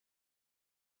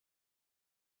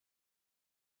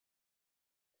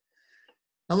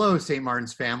Hello, St.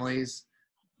 Martin's families.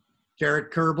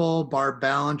 Jared Kerbel, Barb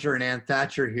Ballinger, and Ann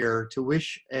Thatcher here to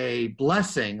wish a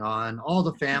blessing on all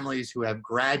the families who have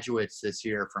graduates this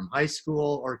year from high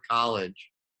school or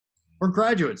college or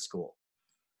graduate school.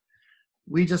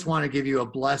 We just want to give you a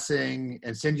blessing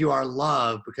and send you our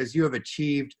love because you have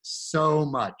achieved so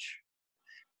much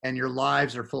and your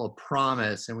lives are full of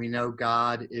promise, and we know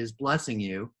God is blessing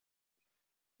you.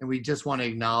 And we just want to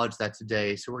acknowledge that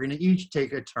today. So we're going to each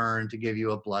take a turn to give you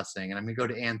a blessing. And I'm going to go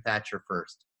to Ann Thatcher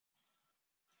first.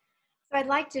 So I'd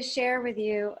like to share with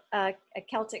you a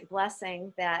Celtic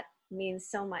blessing that means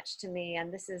so much to me.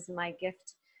 And this is my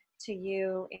gift to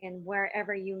you in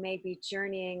wherever you may be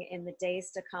journeying in the days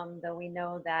to come, though we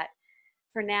know that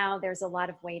for now there's a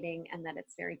lot of waiting and that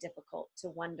it's very difficult to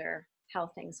wonder how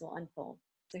things will unfold.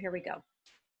 So here we go.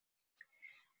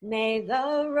 May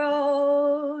the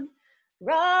road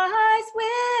rise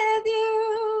with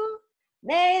you.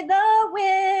 May the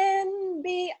wind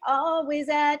be always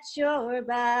at your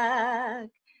back.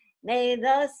 May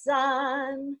the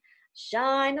sun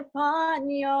shine upon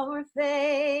your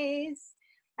face.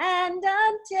 And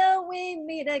until we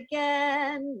meet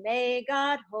again, may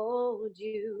God hold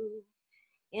you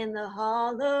in the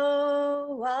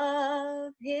hollow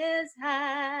of his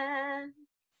hand.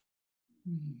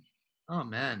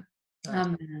 Amen.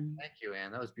 Amen. Thank you,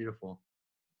 Ann. That was beautiful.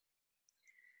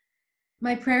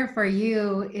 My prayer for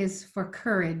you is for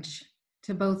courage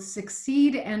to both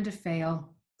succeed and to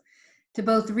fail, to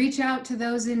both reach out to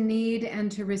those in need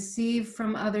and to receive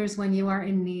from others when you are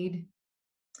in need.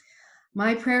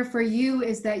 My prayer for you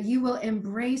is that you will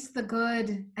embrace the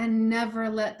good and never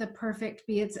let the perfect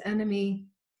be its enemy.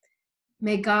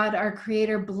 May God, our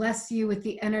Creator, bless you with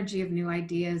the energy of new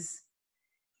ideas.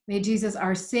 May Jesus,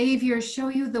 our Savior, show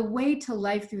you the way to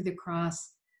life through the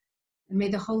cross. And may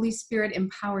the Holy Spirit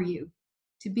empower you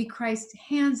to be Christ's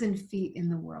hands and feet in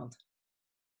the world.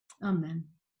 Amen.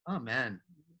 Amen.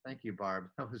 Thank you, Barb.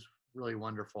 That was really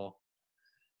wonderful.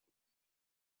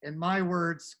 And my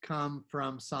words come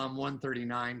from Psalm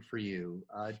 139 for you.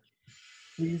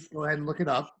 Please go ahead and look it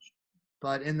up.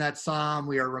 But in that psalm,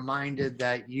 we are reminded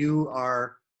that you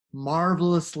are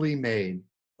marvelously made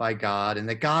by God and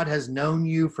that God has known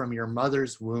you from your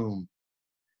mother's womb.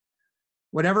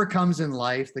 Whatever comes in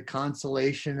life, the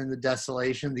consolation and the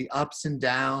desolation, the ups and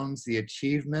downs, the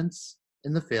achievements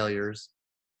and the failures,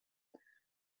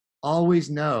 always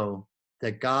know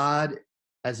that God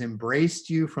has embraced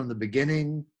you from the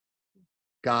beginning.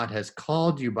 God has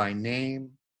called you by name,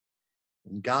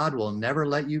 and God will never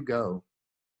let you go.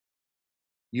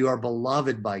 You are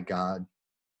beloved by God,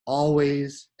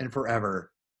 always and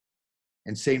forever.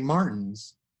 And St.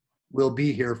 Martin's will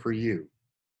be here for you.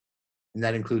 And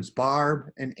that includes Barb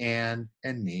and Ann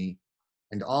and me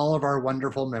and all of our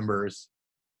wonderful members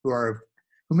who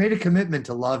made a commitment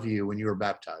to love you when you were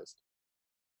baptized,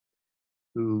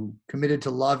 who committed to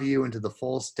love you into the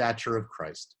full stature of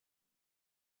Christ.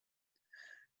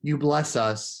 You bless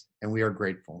us, and we are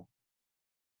grateful.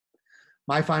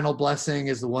 My final blessing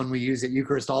is the one we use at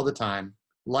Eucharist all the time.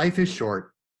 Life is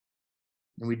short,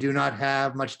 and we do not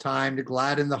have much time to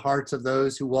gladden the hearts of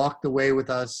those who walk the way with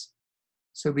us.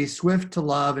 So be swift to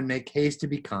love and make haste to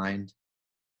be kind.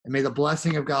 And may the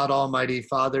blessing of God Almighty,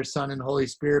 Father, Son, and Holy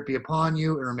Spirit be upon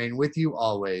you and remain with you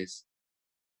always.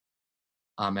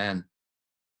 Amen.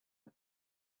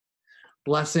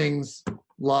 Blessings,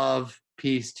 love,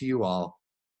 peace to you all.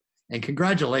 And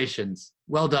congratulations.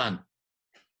 Well done.